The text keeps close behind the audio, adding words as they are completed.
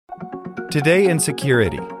Today in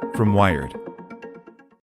Security from Wired.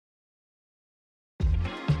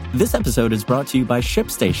 This episode is brought to you by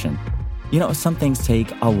ShipStation. You know, some things take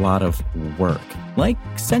a lot of work, like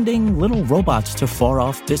sending little robots to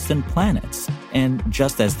far-off distant planets. And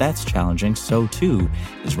just as that's challenging, so too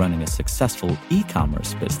is running a successful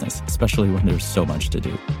e-commerce business, especially when there's so much to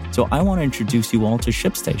do. So I want to introduce you all to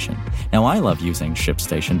ShipStation. Now, I love using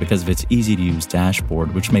ShipStation because of its easy-to-use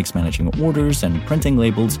dashboard, which makes managing orders and printing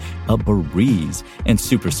labels a breeze and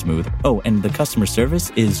super smooth. Oh, and the customer service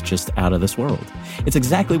is just out of this world. It's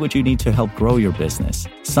exactly what you need to help grow your business.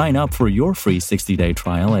 Sign up for your free 60-day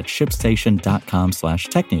trial at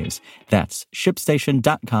shipstation.com/technews. That's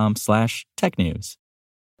shipstation.com/technews.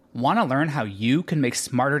 Want to learn how you can make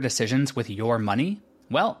smarter decisions with your money?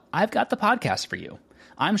 Well, I've got the podcast for you.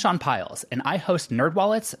 I'm Sean Piles, and I host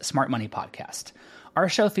NerdWallet's Smart Money Podcast. Our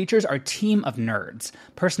show features our team of nerds,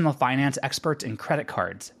 personal finance experts in credit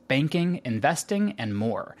cards, banking, investing, and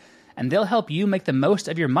more. And they'll help you make the most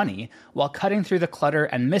of your money while cutting through the clutter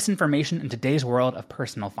and misinformation in today's world of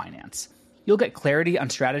personal finance. You'll get clarity on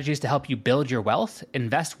strategies to help you build your wealth,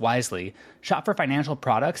 invest wisely, shop for financial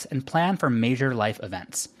products, and plan for major life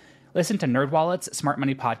events. Listen to NerdWallet's Smart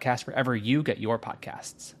Money Podcast wherever you get your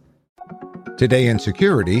podcasts. Today in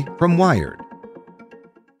Security from Wired.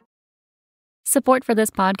 Support for this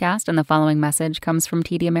podcast and the following message comes from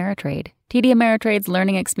TD Ameritrade. TD Ameritrade's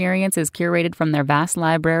learning experience is curated from their vast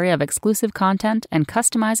library of exclusive content and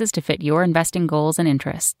customizes to fit your investing goals and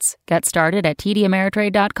interests. Get started at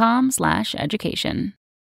tdameritrade.com/education.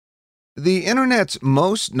 The internet's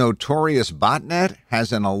most notorious botnet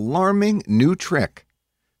has an alarming new trick.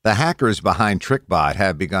 The hackers behind TrickBot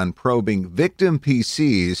have begun probing victim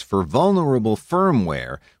PCs for vulnerable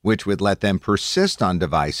firmware, which would let them persist on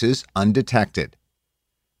devices undetected.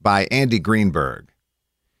 By Andy Greenberg.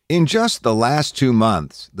 In just the last 2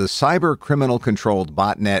 months, the cyber-criminal-controlled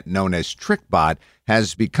botnet known as TrickBot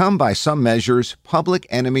has become, by some measures, public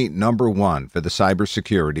enemy number one for the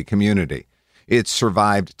cybersecurity community. It's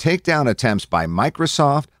survived takedown attempts by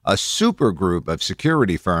Microsoft, a supergroup of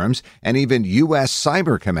security firms, and even U.S.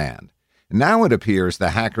 Cyber Command. Now it appears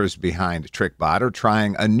the hackers behind TrickBot are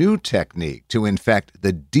trying a new technique to infect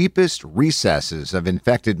the deepest recesses of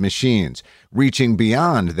infected machines, reaching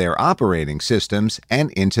beyond their operating systems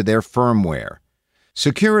and into their firmware.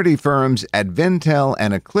 Security firms Advintel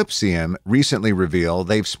and Eclipsium recently revealed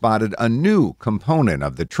they've spotted a new component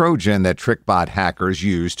of the Trojan that TrickBot hackers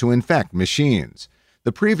use to infect machines.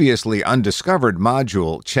 The previously undiscovered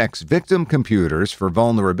module checks victim computers for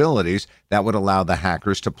vulnerabilities that would allow the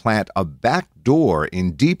hackers to plant a backdoor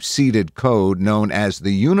in deep-seated code known as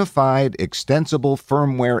the Unified Extensible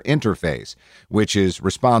Firmware Interface, which is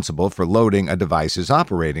responsible for loading a device's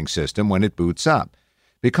operating system when it boots up.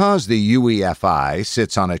 Because the UEFI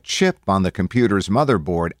sits on a chip on the computer's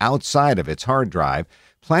motherboard outside of its hard drive,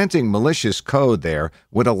 planting malicious code there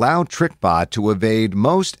would allow TrickBot to evade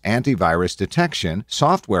most antivirus detection,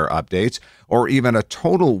 software updates, or even a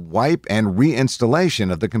total wipe and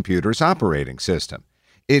reinstallation of the computer's operating system.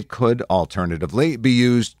 It could, alternatively, be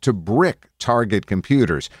used to brick target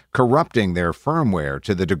computers, corrupting their firmware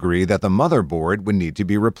to the degree that the motherboard would need to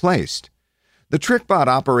be replaced. The TrickBot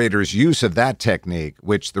operator's use of that technique,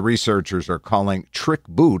 which the researchers are calling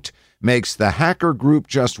TrickBoot, makes the hacker group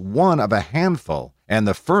just one of a handful, and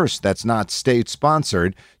the first that's not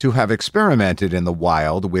state-sponsored, to have experimented in the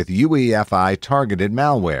wild with UEFI-targeted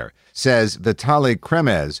malware, says Vitaly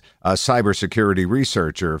Kremez, a cybersecurity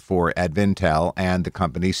researcher for Advintel and the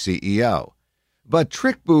company's CEO. But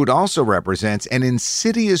TrickBoot also represents an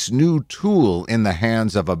insidious new tool in the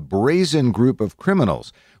hands of a brazen group of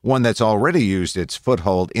criminals, one that's already used its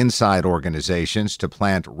foothold inside organizations to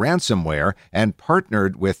plant ransomware and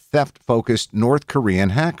partnered with theft-focused North Korean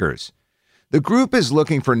hackers. The group is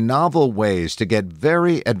looking for novel ways to get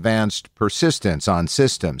very advanced persistence on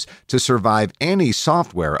systems to survive any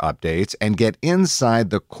software updates and get inside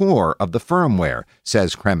the core of the firmware,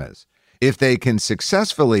 says Kremez. If they can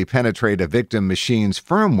successfully penetrate a victim machine's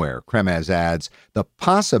firmware, Kremez adds, the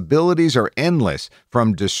possibilities are endless,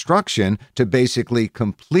 from destruction to basically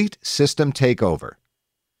complete system takeover.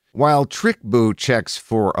 While TrickBoot checks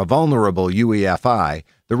for a vulnerable UEFI,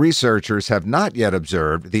 the researchers have not yet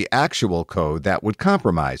observed the actual code that would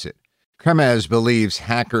compromise it. Kremez believes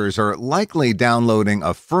hackers are likely downloading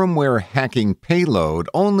a firmware hacking payload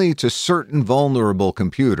only to certain vulnerable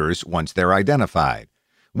computers once they're identified.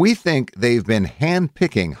 We think they've been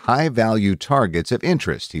hand-picking high-value targets of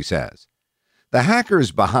interest, he says. The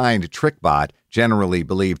hackers behind TrickBot, generally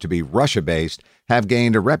believed to be Russia-based, have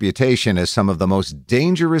gained a reputation as some of the most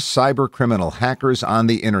dangerous cybercriminal hackers on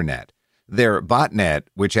the internet. Their botnet,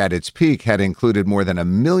 which at its peak had included more than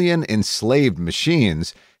 1 million enslaved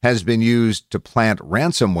machines, has been used to plant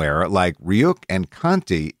ransomware like Ryuk and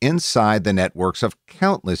Conti inside the networks of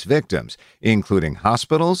countless victims, including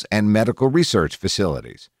hospitals and medical research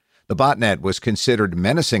facilities. The botnet was considered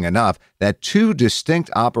menacing enough that 2 distinct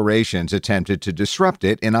operations attempted to disrupt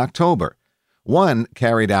it in October. One,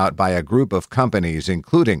 carried out by a group of companies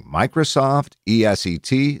including Microsoft,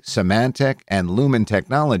 ESET, Symantec, and Lumen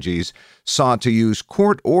Technologies, sought to use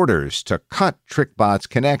court orders to cut TrickBot's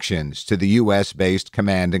connections to the U.S.-based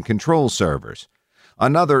command and control servers.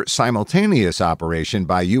 Another simultaneous operation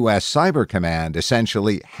by U.S. Cyber Command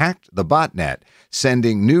essentially hacked the botnet,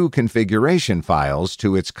 sending new configuration files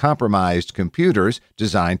to its compromised computers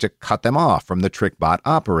designed to cut them off from the TrickBot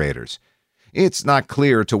operators. It's not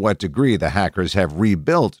clear to what degree the hackers have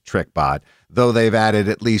rebuilt TrickBot, though they've added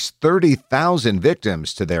at least 30,000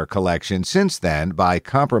 victims to their collection since then by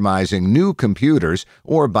compromising new computers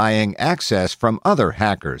or buying access from other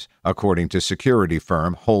hackers, according to security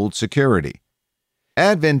firm Hold Security.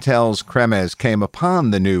 Advintel's Kremez came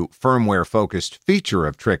upon the new firmware-focused feature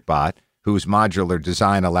of TrickBot, whose modular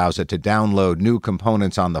design allows it to download new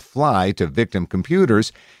components on the fly to victim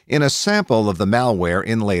computers, in a sample of the malware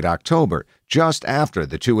in late October, just after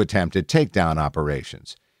the 2 attempted takedown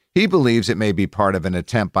operations. He believes it may be part of an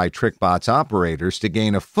attempt by TrickBot's operators to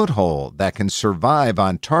gain a foothold that can survive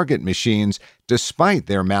on target machines despite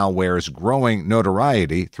their malware's growing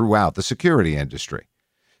notoriety throughout the security industry.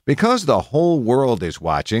 Because the whole world is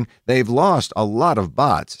watching, they've lost a lot of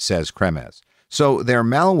bots, says Kremez. So their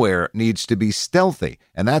malware needs to be stealthy,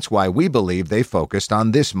 and that's why we believe they focused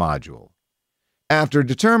on this module. After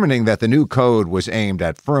determining that the new code was aimed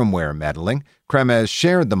at firmware meddling, Kremez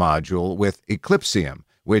shared the module with Eclipsium,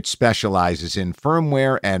 which specializes in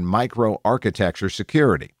firmware and microarchitecture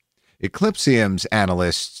security. Eclipsium's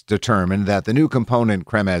analysts determined that the new component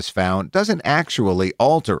Kremez found doesn't actually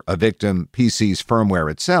alter a victim PC's firmware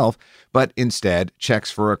itself, but instead checks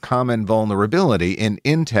for a common vulnerability in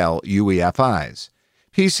Intel UEFIs.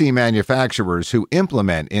 PC manufacturers who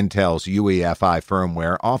implement Intel's UEFI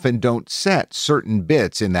firmware often don't set certain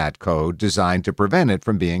bits in that code designed to prevent it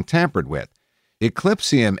from being tampered with.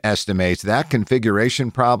 Eclipsium estimates that configuration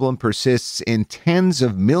problem persists in tens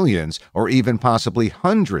of millions or even possibly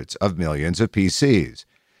hundreds of millions of PCs.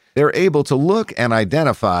 They're able to look and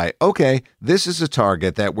identify, okay, this is a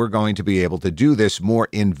target that we're going to be able to do this more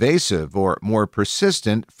invasive or more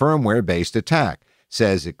persistent firmware-based attack,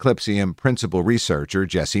 says Eclipsium principal researcher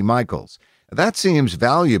Jesse Michaels. That seems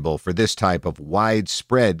valuable for this type of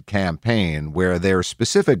widespread campaign where their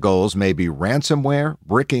specific goals may be ransomware,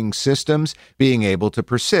 bricking systems, being able to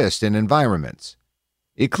persist in environments.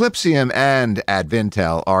 Eclipsium and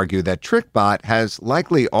Advintel argue that TrickBot has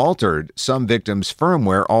likely altered some victims'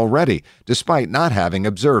 firmware already, despite not having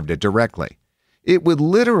observed it directly. It would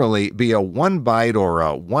literally be a 1-byte or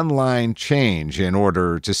a 1-line change in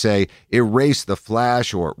order to, say, erase the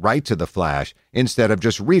flash or write to the flash instead of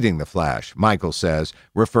just reading the flash, Michael says,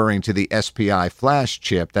 referring to the SPI flash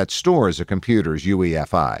chip that stores a computer's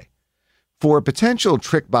UEFI. For potential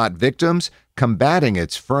TrickBot victims, combating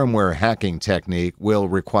its firmware hacking technique will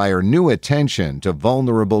require new attention to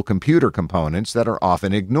vulnerable computer components that are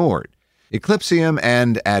often ignored. Eclipsium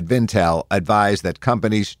and Advintel advise that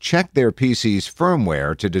companies check their PC's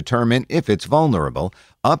firmware to determine if it's vulnerable,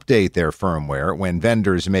 update their firmware when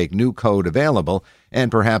vendors make new code available,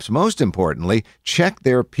 and perhaps most importantly, check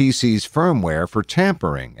their PC's firmware for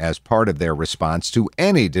tampering as part of their response to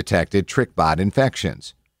any detected TrickBot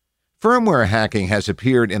infections. Firmware hacking has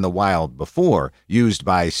appeared in the wild before, used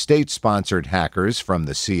by state-sponsored hackers from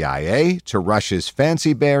the CIA to Russia's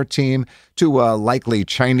Fancy Bear team to a likely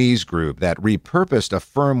Chinese group that repurposed a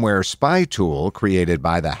firmware spy tool created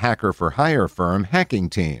by the hacker-for-hire firm Hacking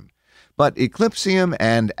Team. But Eclipsium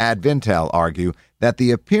and Advintel argue that the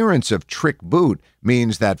appearance of TrickBoot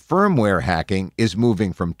means that firmware hacking is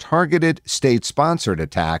moving from targeted state-sponsored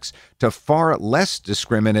attacks to far less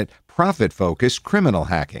discriminate, profit-focused criminal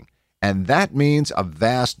hacking. And that means a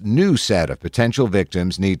vast new set of potential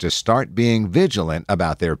victims need to start being vigilant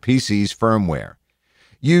about their PC's firmware.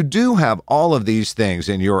 You do have all of these things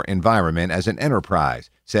in your environment as an enterprise,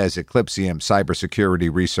 says Eclipsium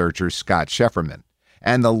cybersecurity researcher Scott Shefferman.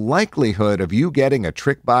 And the likelihood of you getting a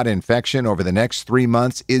TrickBot infection over the next 3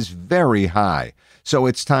 months is very high. So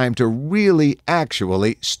it's time to really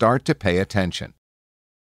actually start to pay attention.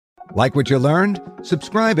 Like what you learned?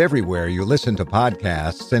 Subscribe everywhere you listen to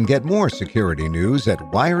podcasts and get more security news at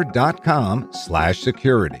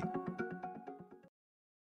wired.com/security.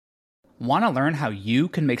 Want to learn how you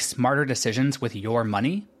can make smarter decisions with your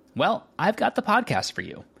money? Well, I've got the podcast for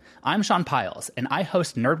you. I'm Sean Piles, and I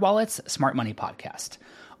host NerdWallet's Smart Money Podcast.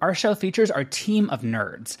 Our show features our team of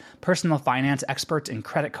nerds, personal finance experts in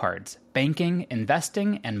credit cards, banking,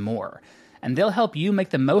 investing, and more. And they'll help you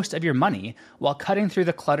make the most of your money while cutting through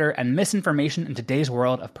the clutter and misinformation in today's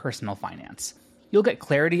world of personal finance. You'll get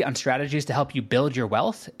clarity on strategies to help you build your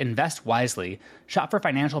wealth, invest wisely, shop for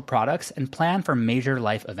financial products, and plan for major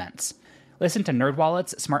life events. Listen to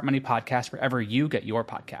NerdWallet's Smart Money Podcast wherever you get your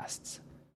podcasts.